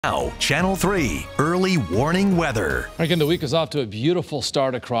Now, Channel 3, early warning weather. Again, the week is off to a beautiful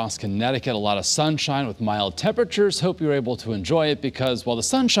start across Connecticut. A lot of sunshine with mild temperatures. Hope you're able to enjoy it because while the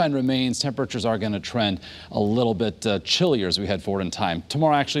sunshine remains, temperatures are going to trend a little bit chillier as we head forward in time.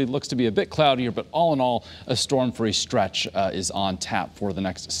 Tomorrow actually looks to be a bit cloudier, but all in all, a storm-free stretch is on tap for the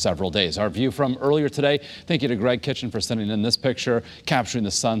next several days. Our view from earlier today, thank you to Greg Kitchen for sending in this picture, capturing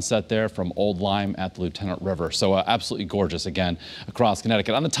the sunset there from Old Lyme at the Lieutenant River. So absolutely gorgeous again across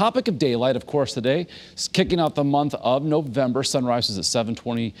Connecticut. On the topic of daylight, of course, today is kicking out the month of November. Sunrise is at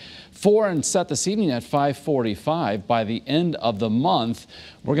 7:24 and set this evening at 5:45. By the end of the month,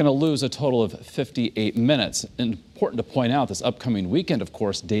 we're going to lose a total of 58 minutes. Important to point out this upcoming weekend, of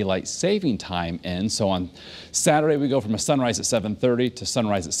course, daylight saving time ends. So on Saturday, we go from a sunrise at 7:30 to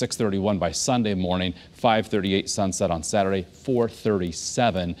sunrise at 6:31 by Sunday morning, 5:38 sunset on Saturday,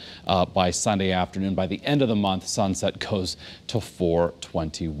 4:37 by Sunday afternoon. By the end of the month, sunset goes to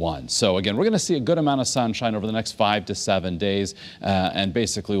 4:21. So again, we're going to see a good amount of sunshine over the next 5 to 7 days, and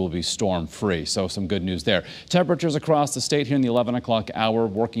basically we'll be storm free. So some good news there. Temperatures across the state here in the 11 o'clock hour,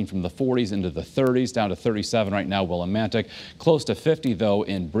 working from the 40s into the 30s, down to 37 right now, Willimantic, close to 50 though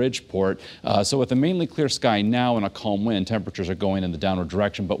in Bridgeport. So with a mainly clear sky now and a calm wind, temperatures are going in the downward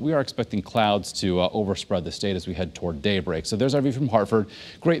direction, but we are expecting clouds to overspread the state as we head toward daybreak. So there's our view from Hartford.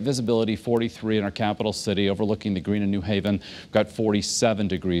 Great visibility, 43 in our capital city, overlooking the green in New Haven. We've got 47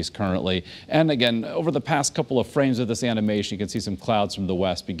 degrees currently. And again, over the past couple of frames of this animation, you can see some clouds from the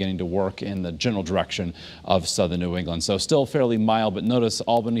west beginning to work in the general direction of southern New England. So still fairly mild, but notice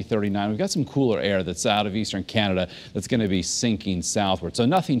Albany 39. We've got some cooler air that's out of eastern Canada that's going to be sinking southward. So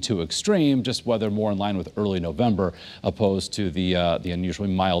nothing too extreme, just weather more in line with early November opposed to the unusually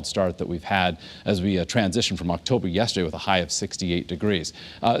mild start that we've had as we transition from October yesterday with a high of 68 degrees.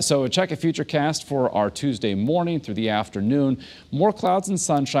 So check a futurecast for our Tuesday morning through the afternoon. More clouds and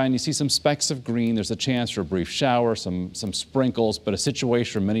sunshine. You see some specks of green. There's a chance for a brief shower, some sprinkles, but a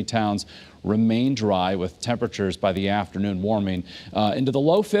situation where many towns remain dry with temperatures by the afternoon warming into the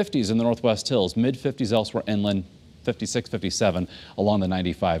low 50s in the Northwest Hills, mid 50s elsewhere inland, 56, 57 along the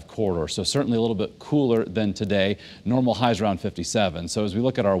 95 corridor. So certainly a little bit cooler than today. Normal highs around 57. So as we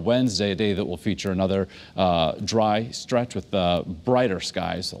look at our Wednesday, a day that will feature another dry stretch with brighter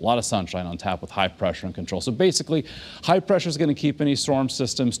skies, a lot of sunshine on tap with high pressure and control. So basically, high pressure is going to keep any storm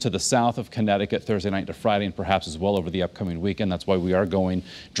systems to the south of Connecticut Thursday night to Friday and perhaps as well over the upcoming weekend. That's why we are going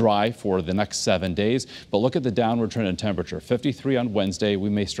dry for the next 7 days. But look at the downward trend in temperature. 53 on Wednesday. We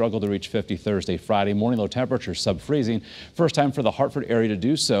may struggle to reach 50 Thursday, Friday. Morning low temperature sub-freezing. First time for the Hartford area to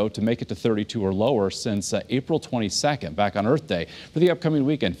do so, to make it to 32 or lower since April 22nd, back on Earth Day. For the upcoming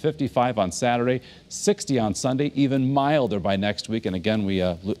weekend, 55 on Saturday, 60 on Sunday, even milder by next week. And again, we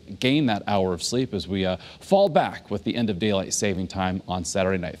gain that hour of sleep as we fall back with the end of daylight saving time on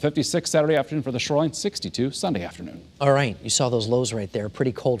Saturday night. 56 Saturday afternoon for the shoreline, 62 Sunday afternoon. All right, you saw those lows right there.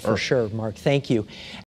 Pretty cold for sure, Mark. Thank you.